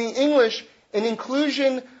out in the English an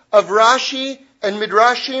inclusion of Rashi and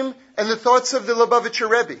Midrashim and the thoughts of the Lubavitcher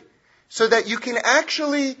Rebbe, so that you can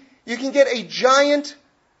get a giant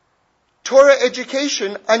Torah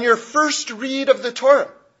education on your first read of the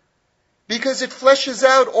Torah, because it fleshes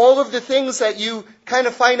out all of the things that you kind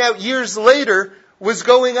of find out years later was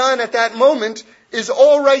going on at that moment, is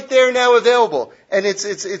all right there now available. And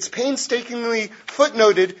it's painstakingly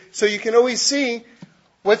footnoted, so you can always see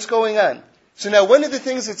what's going on. So now one of the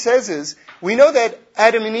things it says is, we know that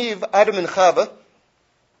Adam and Chava,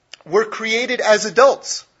 were created as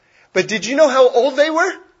adults. But did you know how old they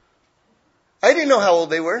were? I didn't know how old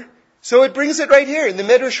they were. So it brings it right here in the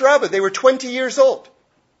Medrash Rabbah. They were 20 years old.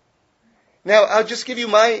 Now, I'll just give you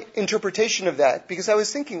my interpretation of that, because I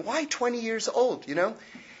was thinking, why 20 years old,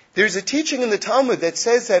 There's a teaching in the Talmud that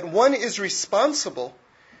says that one is responsible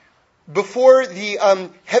before the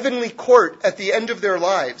heavenly court at the end of their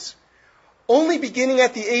lives, only beginning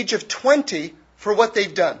at the age of 20 for what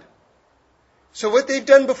they've done. So what they've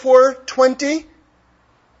done before 20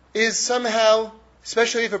 is somehow,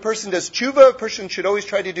 especially if a person does tshuva, a person should always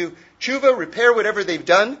try to do tshuva, repair whatever they've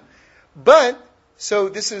done. But, so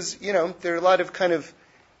this is, there are a lot of kind of,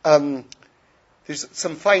 there's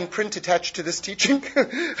some fine print attached to this teaching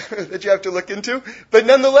that you have to look into. But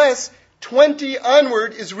nonetheless, 20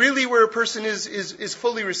 onward is really where a person is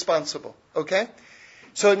fully responsible. Okay?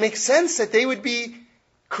 So it makes sense that they would be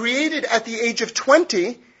created at the age of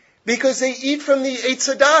 20 because they eat from the Eitz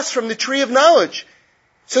Hadas, from the tree of knowledge.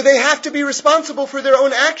 So they have to be responsible for their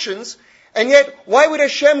own actions. And yet, why would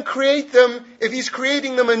Hashem create them if He's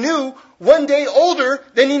creating them anew, one day older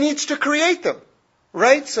than He needs to create them?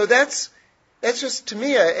 Right? So that's just, to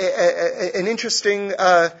me, an interesting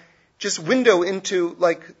just window into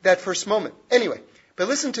that first moment. Anyway, but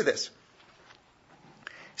listen to this.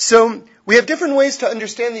 So, we have different ways to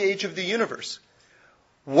understand the age of the universe.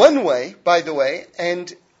 One way, by the way,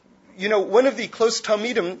 and one of the close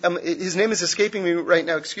Talmidim, his name is escaping me right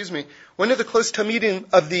now, excuse me, one of the close Talmidim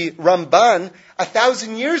of the Ramban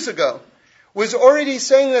 1,000 years ago was already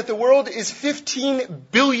saying that the world is 15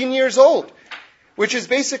 billion years old, which is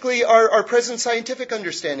basically our present scientific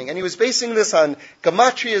understanding. And he was basing this on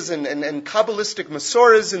gematrias and Kabbalistic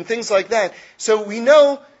Masoras and things like that. So we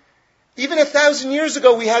know, even 1,000 years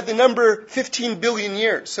ago, we had the number 15 billion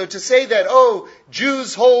years. So to say that,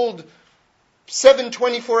 Jews hold 7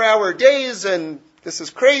 24-hour days and this is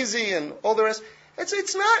crazy and all the rest,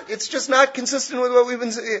 it's not. It's just not consistent with what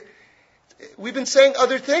we've been saying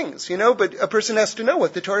other things, but a person has to know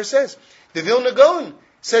what the Torah says. The Vilna Gaon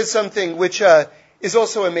says something which is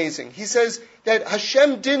also amazing. He says that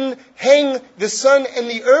Hashem didn't hang the sun and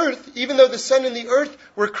the earth, even though the sun and the earth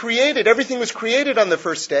were created, everything was created on the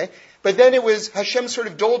first day, but then it was, Hashem sort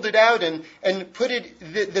of doled it out and put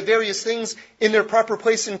the various things in their proper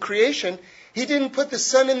place in creation. He didn't put the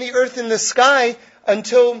sun and the earth in the sky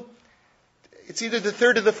until, it's either the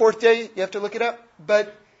third or the fourth day, you have to look it up,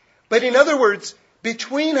 but in other words,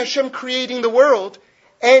 between Hashem creating the world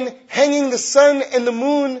and hanging the sun and the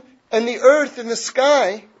moon and the earth in the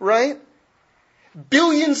sky, right?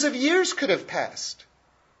 Billions of years could have passed.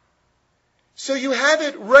 So you have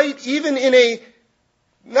it right even in a,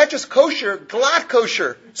 not just kosher, glatt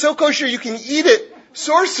kosher, so kosher you can eat it,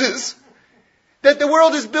 sources, that the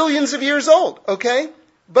world is billions of years old, okay?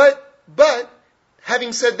 But,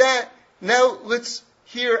 having said that, now let's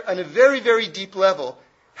hear on a very, very deep level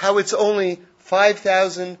how it's only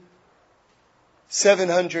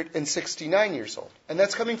 5,769 years old. And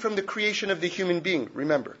that's coming from the creation of the human being,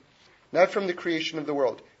 remember. Not from the creation of the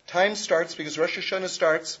world. Time starts because Rosh Hashanah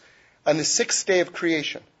starts on the 6th day of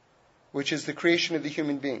creation, which is the creation of the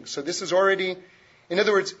human being. So this is already, in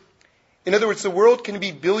other words, the world can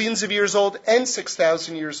be billions of years old and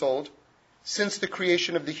 6,000 years old since the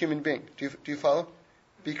creation of the human being. Do you follow?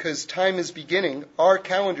 Because time is beginning, our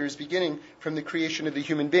calendar is beginning from the creation of the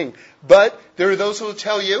human being. But there are those who will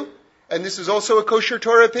tell you, and this is also a kosher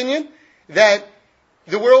Torah opinion, that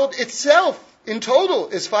the world itself in total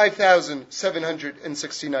is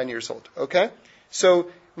 5,769 years old. Okay?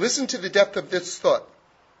 So listen to the depth of this thought.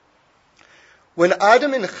 When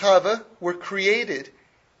Adam and Chava were created,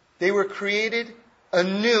 they were created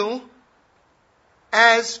anew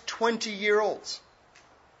as 20-year-olds.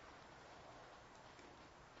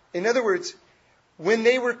 In other words, when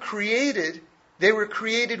they were created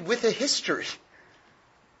with a history.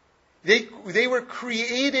 They were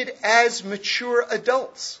created as mature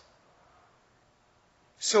adults.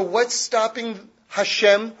 So what's stopping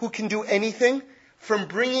Hashem, who can do anything, from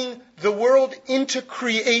bringing the world into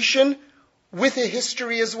creation with a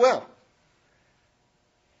history as well.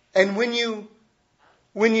 And when you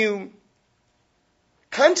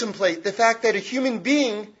contemplate the fact that a human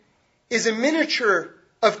being is a miniature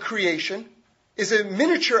of creation, is a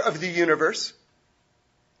miniature of the universe,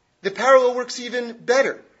 the parallel works even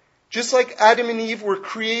better. Just like Adam and Eve were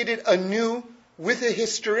created anew with a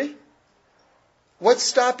history, what's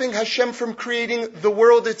stopping Hashem from creating the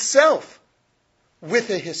world itself with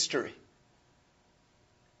a history?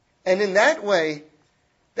 And in that way,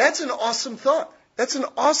 that's an awesome thought. That's an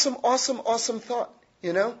awesome thought,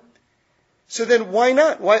 you know? So then why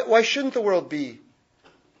not? Why shouldn't the world be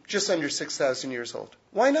just under 6,000 years old?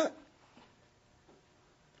 Why not?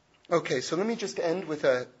 Okay, so let me just end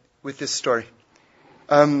with this story.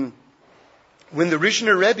 When the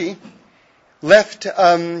Rizhiner Rebbe left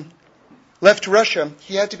Russia,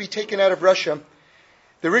 he had to be taken out of Russia.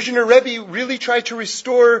 The Rizhiner Rebbe really tried to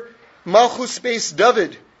restore Malchus Beis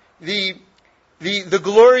David, the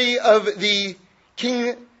glory of the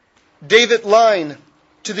King David line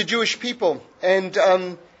to the Jewish people. And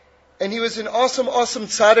he was an awesome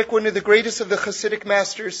tzaddik, one of the greatest of the Hasidic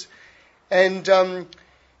masters. And,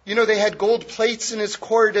 they had gold plates in his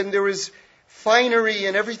court, and there was finery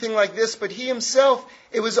and everything like this, but he himself,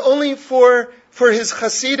 it was only for his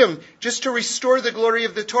Hasidim, just to restore the glory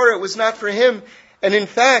of the Torah. It was not for him. And in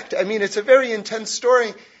fact, it's a very intense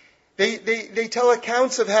story. They tell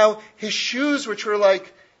accounts of how his shoes, which were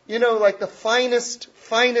like the finest,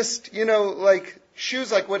 like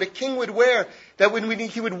shoes, like what a king would wear, that when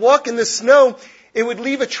he would walk in the snow, it would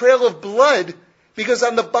leave a trail of blood, because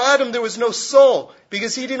on the bottom there was no sole,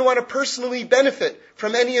 because he didn't want to personally benefit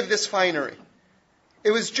from any of this finery.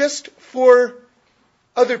 It was just for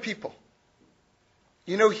other people.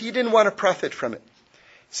 He didn't want to profit from it.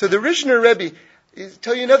 So the Rizhiner Rebbe, I'll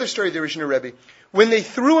tell you another story of the Rizhiner Rebbe. When they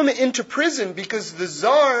threw him into prison because the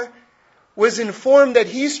Tsar was informed that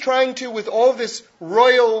he's trying to, with all this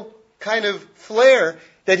royal kind of flair,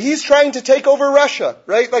 that he's trying to take over Russia,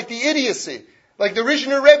 right? Like the idiocy. Like the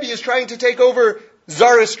Rizhiner Rebbe is trying to take over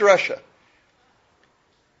Tsarist Russia.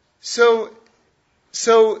 So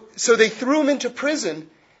they threw him into prison,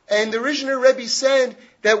 and the Rizhiner Rebbe said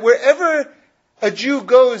that wherever a Jew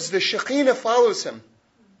goes, the Shekhinah follows him.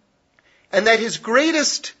 And that his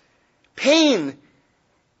greatest pain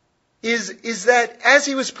is that as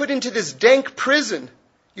he was put into this dank prison,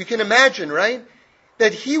 you can imagine, right?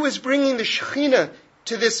 That he was bringing the Shekhinah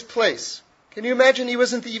to this place. Can you imagine? He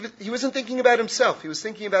wasn't thinking about himself. He was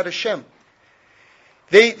thinking about Hashem.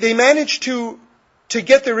 They managed to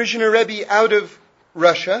get the Rizhiner Rebbe out of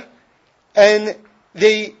Russia, and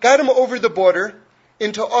they got him over the border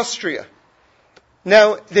into Austria.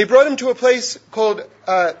 Now, they brought him to a place called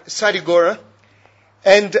Sadigora,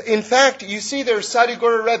 and in fact, you see there are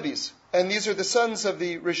Sadigora Rebbes, and these are the sons of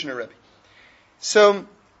the Rizhiner Rebbe. So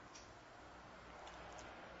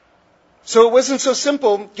it wasn't so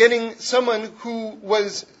simple getting someone who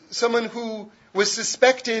was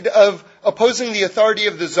suspected of opposing the authority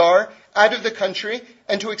of the Tsar out of the country,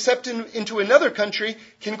 and to accept him into another country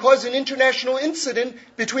can cause an international incident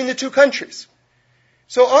between the two countries.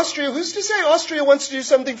 So Austria, who's to say Austria wants to do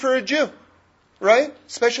something for a Jew, right?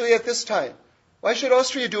 Especially at this time. Why should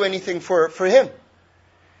Austria do anything for him?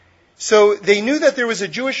 So they knew that there was a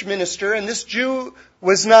Jewish minister, and this Jew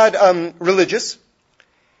was not religious,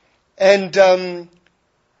 but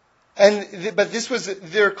this was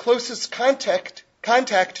their closest contact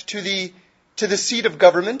to the seat of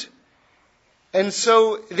government, and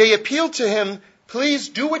so they appealed to him, please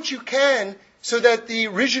do what you can so that the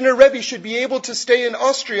Rizhiner Rebbe should be able to stay in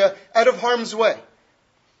Austria out of harm's way.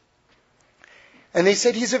 And they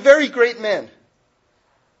said, he's a very great man.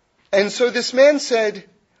 And so this man said,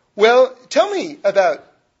 well, tell me about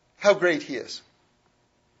how great he is.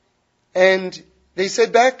 And they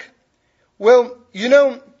said back, well,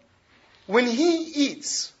 when he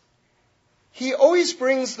eats, he always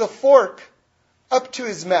brings the fork up to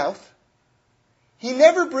his mouth. He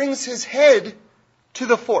never brings his head to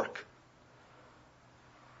the fork.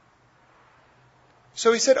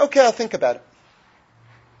 So he said, okay, I'll think about it.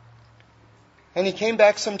 And he came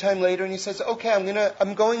back sometime later and he says, okay,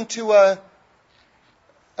 I'm going to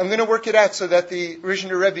work it out so that the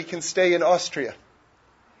Rizhiner Rebbe can stay in Austria.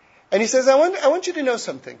 And he says, I want you to know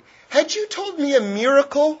something. Had you told me a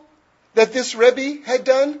miracle that this Rebbe had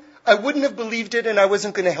done, I wouldn't have believed it and I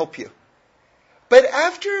wasn't going to help you. But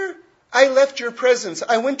after I left your presence,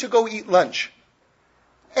 I went to go eat lunch.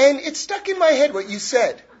 And it stuck in my head what you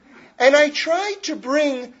said. And I tried to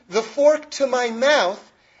bring the fork to my mouth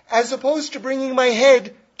as opposed to bringing my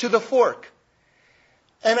head to the fork.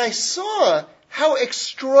 And I saw how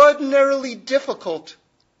extraordinarily difficult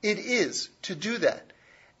it is to do that.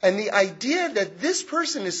 And the idea that this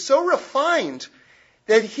person is so refined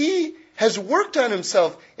that he has worked on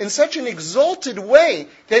himself in such an exalted way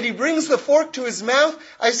that he brings the fork to his mouth,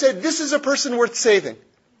 I said, this is a person worth saving.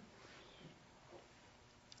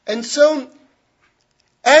 And so,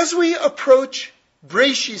 as we approach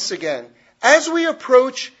Breshis again, as we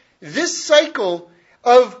approach this cycle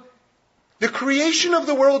of the creation of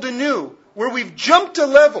the world anew, where we've jumped a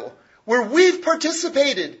level, where we've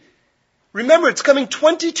participated. Remember, it's coming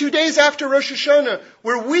 22 days after Rosh Hashanah,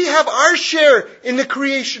 where we have our share in the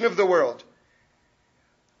creation of the world.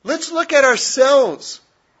 Let's look at ourselves.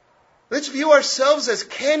 Let's view ourselves as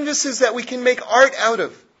canvases that we can make art out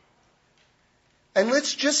of. And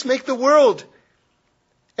let's just make the world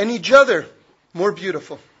and each other more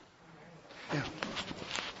beautiful.